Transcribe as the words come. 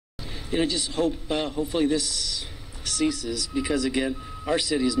just hope, hopefully this ceases, because again, our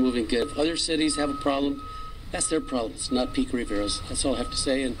city is moving good. If other cities have a problem, that's their problem. It's not Pico Rivera's. That's all I have to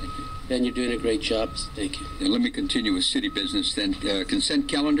say. And Ben, you're doing a great job. So thank you. And let me continue with city business then. Consent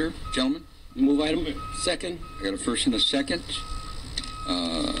calendar, gentlemen. Move item. Second. I got a first and a second.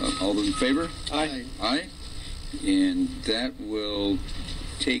 All those in favor? Aye. Aye. And that will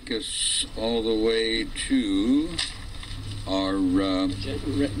take us all the way to our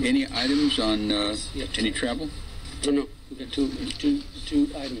any items on any travel? No. We got two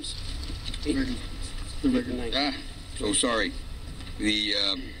items. So sorry. The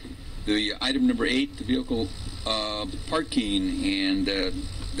item number 8, the vehicle parking and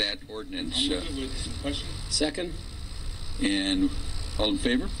that ordinance. Second. And all in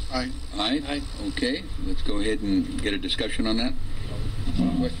favor? Aye. Aye. Aye. Okay. Let's go ahead and get a discussion on that. I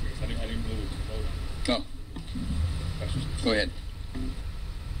didn't really vote on. Oh. Go ahead.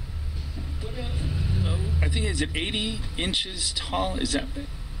 I think is it 80 inches tall? Is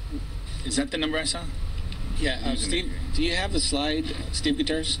that the number I saw? Yeah, Steve, do you have the slide, Steve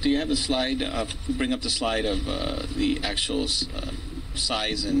Gutierrez, do you have the slide, bring up the slide of the actual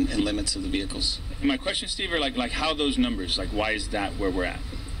size and limits of the vehicles? And my question, Steve, are like how those numbers, like why is that where we're at?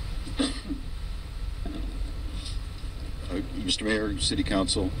 Mr. Mayor, City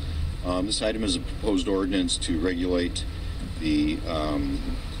Council, this item is a proposed ordinance to regulate the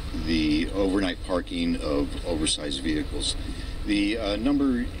overnight parking of oversized vehicles. The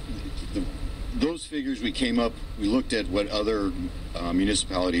those figures we came up, we looked at what other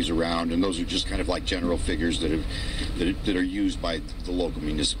municipalities around, and those are just kind of like general figures that are used by the local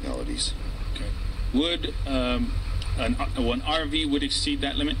municipalities. Okay. Would an RV would exceed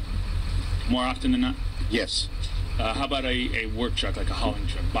that limit more often than not? Yes. How about a work truck, like a hauling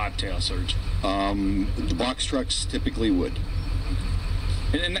truck, bobtail sort of truck? The box trucks typically would.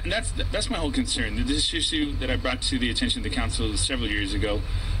 And that's my whole concern. This issue that I brought to the attention of the council several years ago,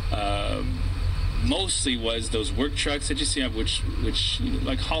 mostly was those work trucks that you see, which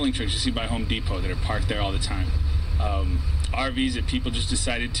like hauling trucks you see by Home Depot that are parked there all the time. RVs that people just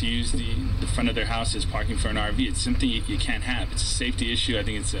decided to use the front of their house as parking for an RV. It's something you can't have. It's a safety issue. I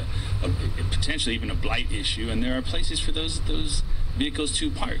think it's a potentially even a blight issue, and there are places for those vehicles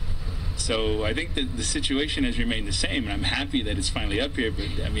to park. So I think that the situation has remained the same, and I'm happy that it's finally up here, but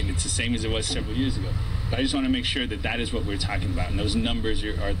I mean, it's the same as it was several years ago. But I just want to make sure that is what we're talking about, and those numbers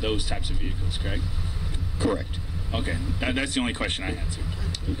are those types of vehicles, correct? Correct. Okay, that's the only question I had, sir.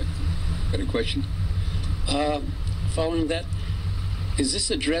 Okay. Got a question? Following that, is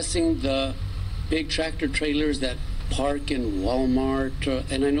this addressing the big tractor trailers that park in Walmart?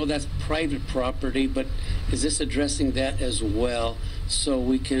 And I know that's private property, but is this addressing that as well, so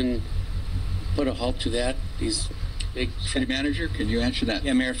we can put a halt to that? These big City Manager, can you answer that?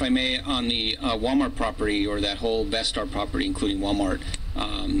 Yeah, Mayor, if I may, on the Walmart property, or that whole Vestar property, including Walmart,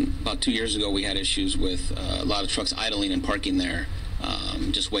 about 2 years ago we had issues with a lot of trucks idling and parking there,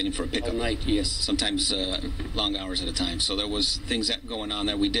 just waiting for a pickup. all night, yes. Sometimes long hours at a time. So there was things that going on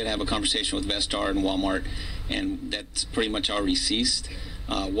there. We did have a conversation with Vestar and Walmart, and that's pretty much already ceased.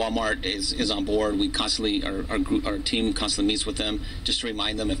 Walmart is on board. We constantly, our team constantly meets with them just to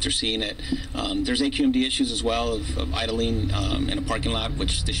remind them if they're seeing it. There's AQMD issues as well of idling in a parking lot,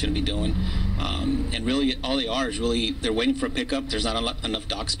 which they shouldn't be doing. And really, all they are is really they're waiting for a pickup. There's not enough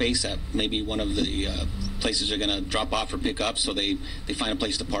dock space at maybe one of the places they're going to drop off or pick up, so they find a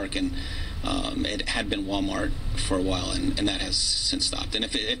place to park. And it had been Walmart for a while, and that has since stopped. And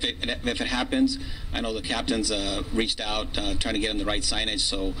if it happens, I know the captains reached out trying to get them the right signage.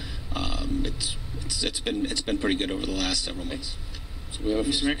 So it's been pretty good over the last several months. So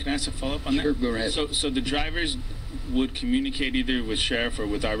Mr. Mayor, can I ask a follow-up on that? Sure, go ahead. So the drivers would communicate either with sheriff or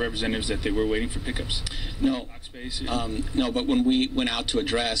with our representatives that they were waiting for pickups? No. Dock space? No, but when we went out to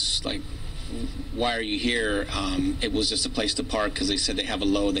address, like, why are you here? It was just a place to park because they said they have a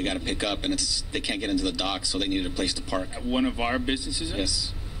load they got to pick up, and they can't get into the dock, so they needed a place to park. At one of our businesses?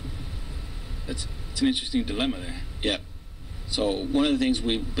 Yes. It's an interesting dilemma there. Yeah. So one of the things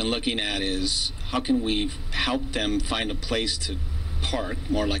we've been looking at is how can we help them find a place to park,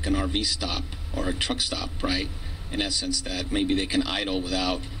 more like an RV stop or a truck stop, right? In essence, that maybe they can idle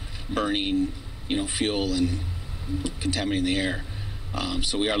without burning, fuel and contaminating the air.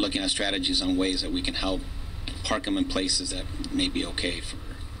 So we are looking at strategies on ways that we can help park them in places that may be okay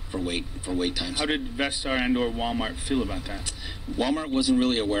for wait times. How did Vestar and or Walmart feel about that? Walmart wasn't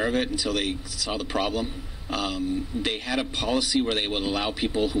really aware of it until they saw the problem. They had a policy where they would allow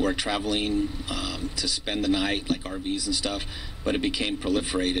people who are traveling to spend the night, like RVs and stuff, but it became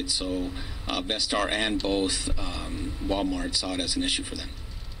proliferated. So Vestar and both Walmart saw it as an issue for them.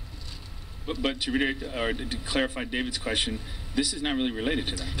 But to reiterate, or to clarify David's question, this is not really related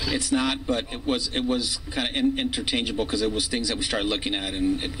to that. It's not, but it was kind of interchangeable because it was things that we started looking at,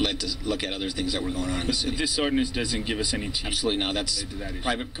 and it led to look at other things that were going on in the city. But this ordinance doesn't give us any teeth. Absolutely not. That's related to that issue.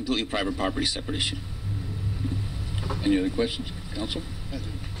 private, completely private property, separate issue. Any other questions, Council?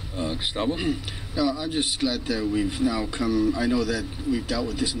 Gustavo? No, I'm just glad that we've now come. I know that we've dealt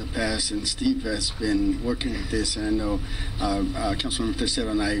with this in the past, and Steve has been working with this, and I know Councilmember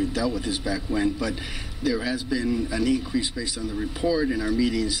Tercero and I dealt with this back when, but there has been an increase based on the report and our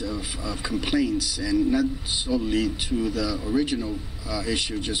meetings of complaints, and not solely to the original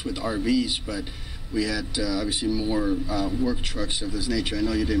issue just with RVs, but we had obviously more work trucks of this nature. I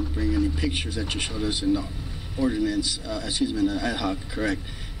know you didn't bring any pictures that you showed us in the ordinance, in the ad hoc, correct?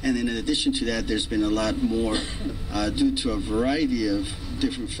 And then in addition to that, there's been a lot more due to a variety of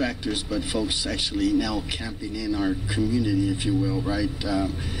different factors, but folks actually now camping in our community, if you will, right?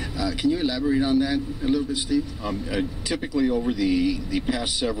 Can you elaborate on that a little bit, Steve? Typically, over the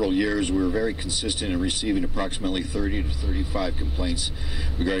past several years, we were very consistent in receiving approximately 30 to 35 complaints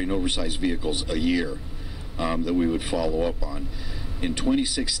regarding oversized vehicles a year that we would follow up on. In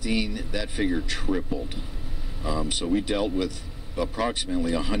 2016, that figure tripled. So we dealt with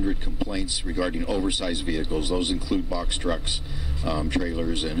approximately 100 complaints regarding oversized vehicles. Those include box trucks,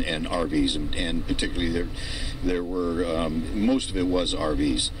 trailers, and RVs, and particularly there were most of it was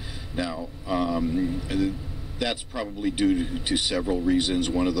RVs. Now that's probably due to several reasons.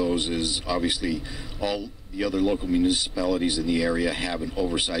 One of those is obviously all the other local municipalities in the area have an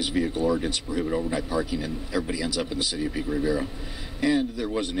oversized vehicle ordinance to prohibit overnight parking, and everybody ends up in the city of Pico Rivera. And there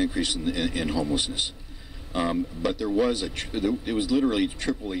was an increase in homelessness. But there was it was literally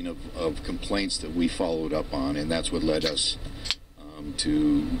tripling of complaints that we followed up on, and that's what led us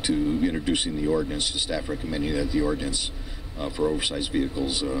to introducing the ordinance, the staff recommending that the ordinance for oversized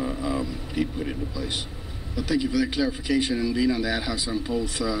vehicles be put into place. Well, thank you for that clarification, and being on the ad hoc on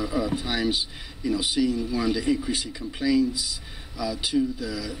both times, seeing one, the increase in complaints, to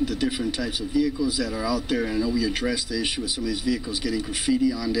the different types of vehicles that are out there. And I know we addressed the issue with some of these vehicles getting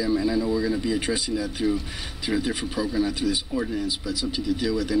graffiti on them, and I know we're going to be addressing that through a different program, not through this ordinance, but something to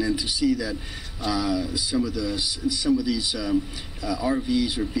deal with. And then to see that some of these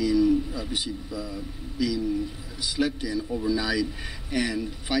RVs are being slept in overnight,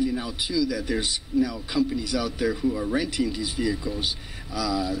 and finding out too that there's now companies out there who are renting these vehicles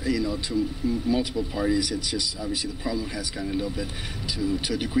to multiple parties. It's just obviously the problem has gotten a little bit to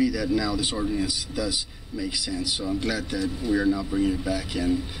a degree that now this ordinance does make sense. So I'm glad that we are now bringing it back,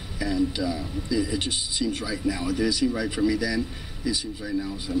 and it just seems right now. It didn't seem right for me then. It seems right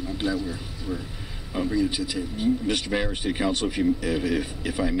now, so I'm glad we're bringing it to the table. Mr. Mayor, City Council,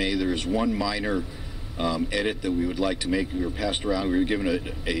 if I may, there is one minor edit that we would like to make. We were passed around. We were given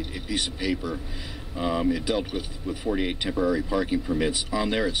a piece of paper. It dealt with 48 temporary parking permits.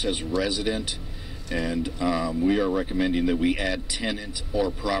 On there it says resident, and we are recommending that we add tenant or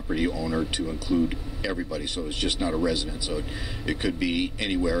property owner to include everybody. So it's just not a resident. So it could be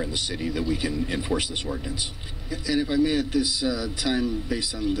anywhere in the city that we can enforce this ordinance. And if I may, at this time,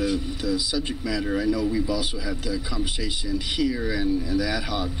 based on the subject matter, I know we've also had the conversation here and the ad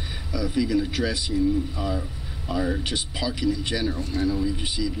hoc of even addressing our just parking in general. I know we've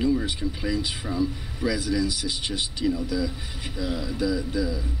received numerous complaints from residents. It's just the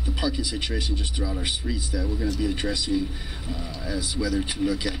parking situation just throughout our streets that we're going to be addressing, as whether to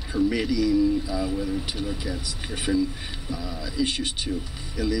look at permitting, whether to look at different issues to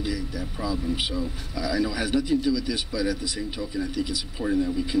alleviate that problem. So I know it has nothing to do with this, but at the same token, I think it's important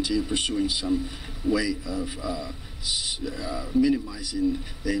that we continue pursuing some way of minimizing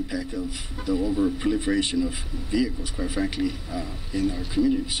the impact of the over proliferation of vehicles, quite frankly, in our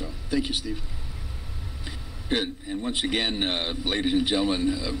community. So thank you, Steve. Good. And once again, ladies and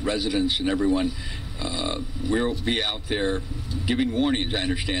gentlemen, residents and everyone, we'll be out there giving warnings, I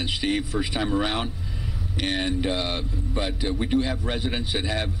understand, Steve, first time around. And but we do have residents that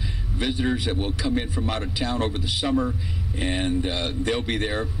have visitors that will come in from out of town over the summer, and they'll be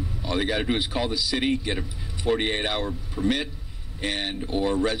there. All they got to do is call the city, get a 48-hour permit, and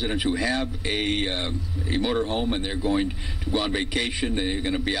or residents who have a motor home and they're going to go on vacation, they're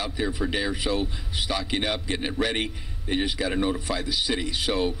going to be out there for a day or so, stocking up, getting it ready. They just got to notify the city.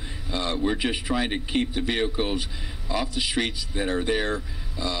 So we're just trying to keep the vehicles off the streets that are there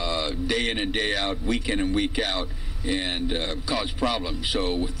day in and day out, week in and week out, and cause problems.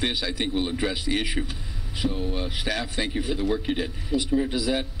 So with this, I think we'll address the issue. So staff, thank you for the work you did. Mr. Mayor, does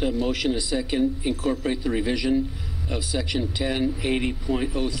that motion a second incorporate the revision of section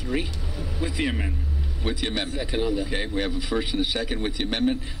 1080.03? With the amendment. with the amendment. Second on that. Okay, we have a first and a second with the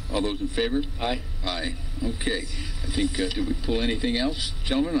amendment. All those in favor? Aye. Aye. Okay. I think, did we pull anything else,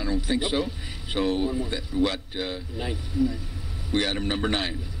 gentlemen? I don't think so. So, One more. Nine. 9. We item number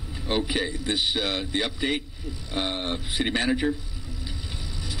 9. Okay, this, the update, city manager?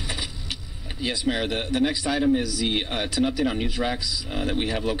 Yes, Mayor. The next item is it's an update on news racks that we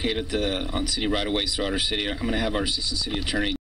have located on city right-of-ways throughout our city. I'm going to have our assistant city attorney